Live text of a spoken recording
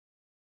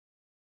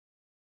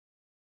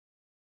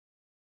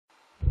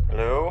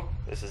Hello,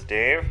 this is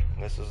Dave.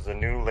 This is the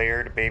new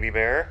layered baby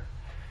bear.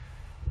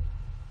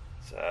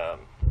 It's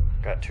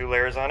got 2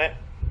 layers on it.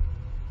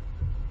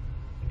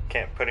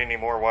 Can't put any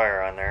more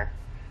wire on there.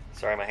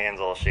 Sorry, my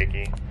hand's all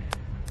shaky.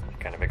 I'm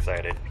kind of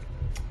excited.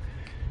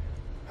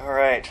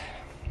 Alright,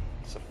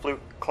 it's a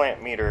flute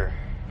clamp meter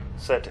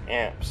set to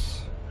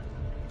amps.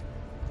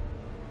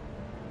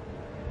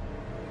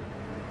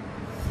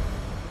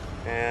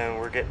 And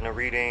we're getting a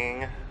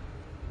reading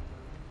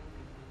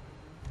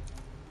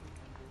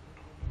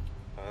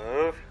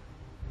of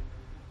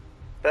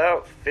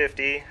about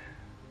 50, a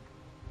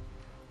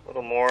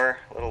little more,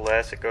 a little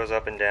less. It goes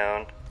up and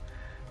down.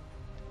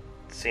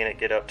 Seen it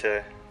get up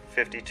to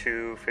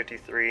 52,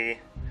 53. It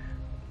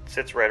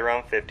sits right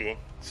around 50.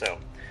 So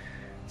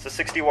it's a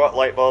 60-watt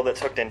light bulb that's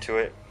hooked into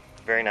it.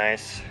 Very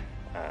nice.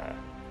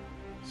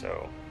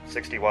 So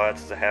 60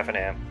 watts is a half an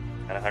amp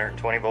at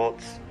 120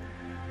 volts,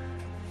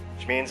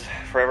 which means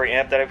for every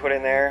amp that I put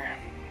in there,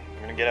 I'm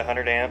going to get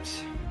 100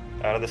 amps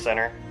out of the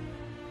center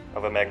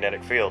of a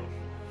magnetic field.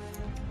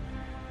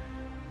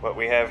 What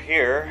we have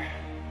here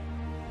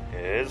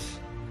is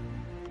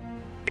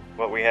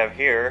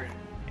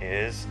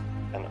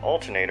an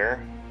alternator,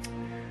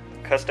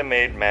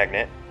 custom-made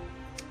magnet.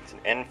 It's an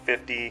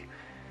N50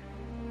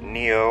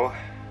 Neo,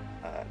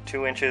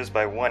 2 inches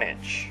by 1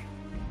 inch.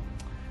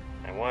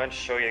 I wanted to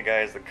show you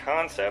guys the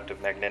concept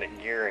of magnetic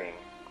gearing.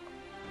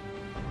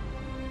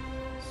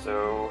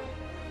 So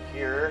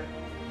here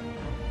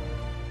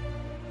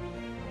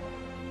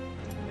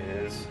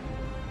is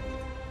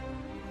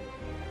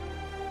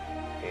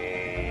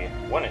a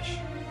 1 inch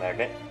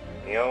magnet,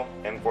 Neo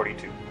M42. I'm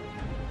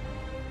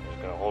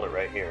just going to hold it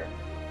right here.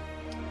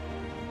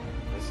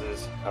 This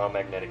is how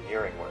magnetic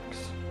gearing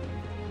works.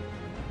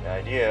 The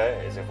idea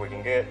is if we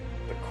can get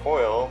the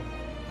coil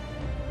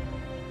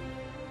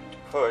to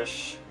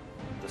push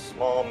the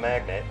small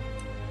magnet,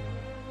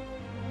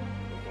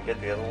 we can get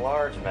the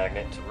large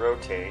magnet to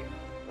rotate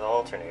the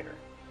alternator.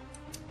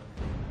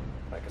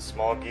 Like a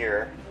small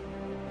gear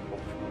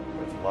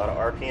with a lot of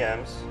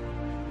RPMs,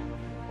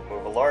 we'll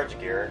move a large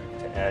gear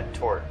to add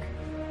torque.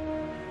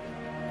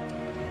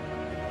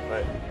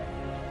 But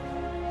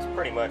it's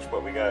pretty much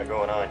what we got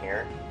going on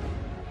here.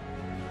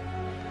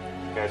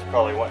 You guys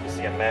probably want to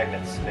see a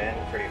magnet spin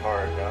pretty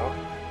hard though.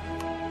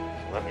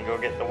 So let me go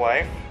get the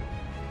wife.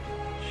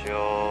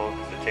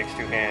 Because it takes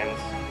 2 hands.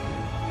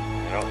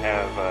 I don't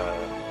have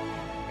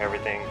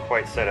everything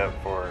quite set up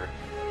for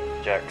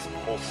Jack's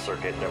pulse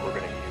circuit that we're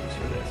going to use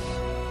for this.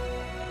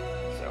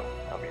 So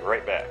I'll be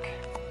right back.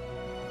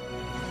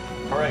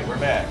 Alright, we're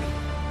back.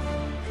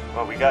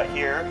 What we got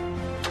here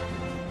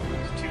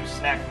is 2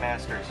 snack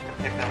masters. You can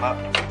pick them up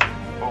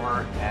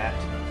over at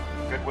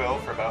Goodwill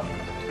for about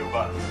 $2.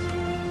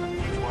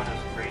 Each one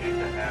is rated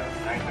to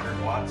have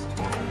 900 watts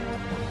total.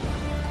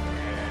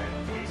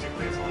 And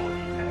basically it's a little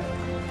e-pad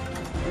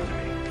to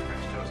make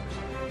French toast or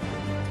something.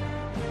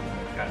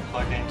 Got it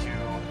plugged into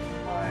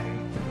my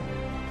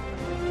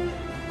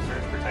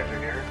surge protector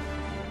here.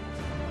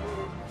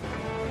 Ooh,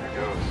 there it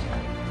goes.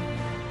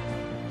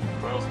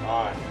 Coil's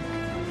on.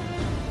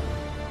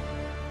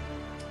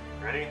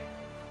 Ready?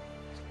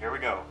 Here we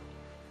go.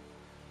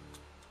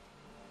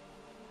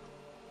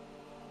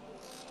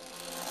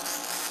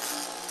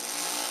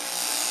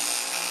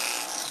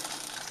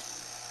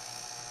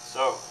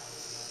 So,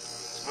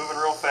 it's moving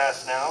real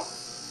fast now.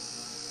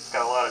 It's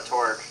got a lot of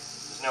torque.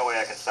 There's no way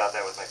I can stop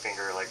that with my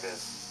finger like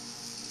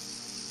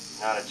this.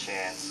 Not a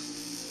chance.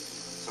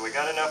 So we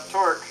got enough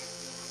torque.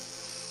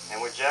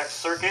 And with Jack's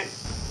circuit,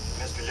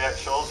 Mr. Jack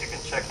Sholze, you can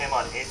check him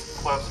on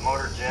Ace-O-Clubs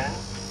Motor Gen.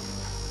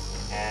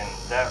 And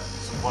that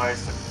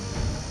supplies the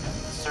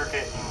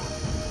circuit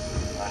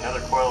and another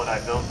coil that I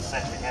built and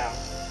sent to him,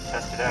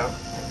 tested out.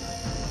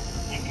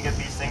 You can get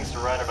these things to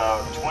run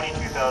about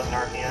 22,000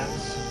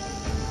 RPMs.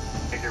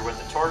 Figure with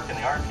the torque and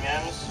the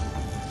RPMs,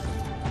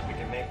 we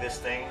can make this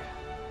thing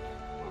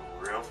move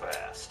real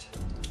fast.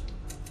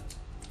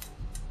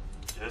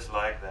 Just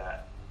like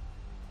that.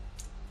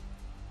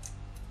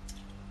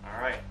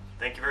 Alright,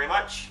 thank you very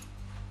much.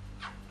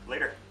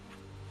 Later.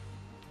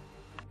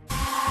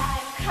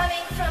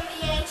 Coming from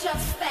the edge of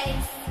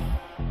space,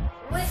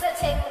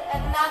 visiting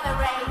another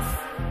race.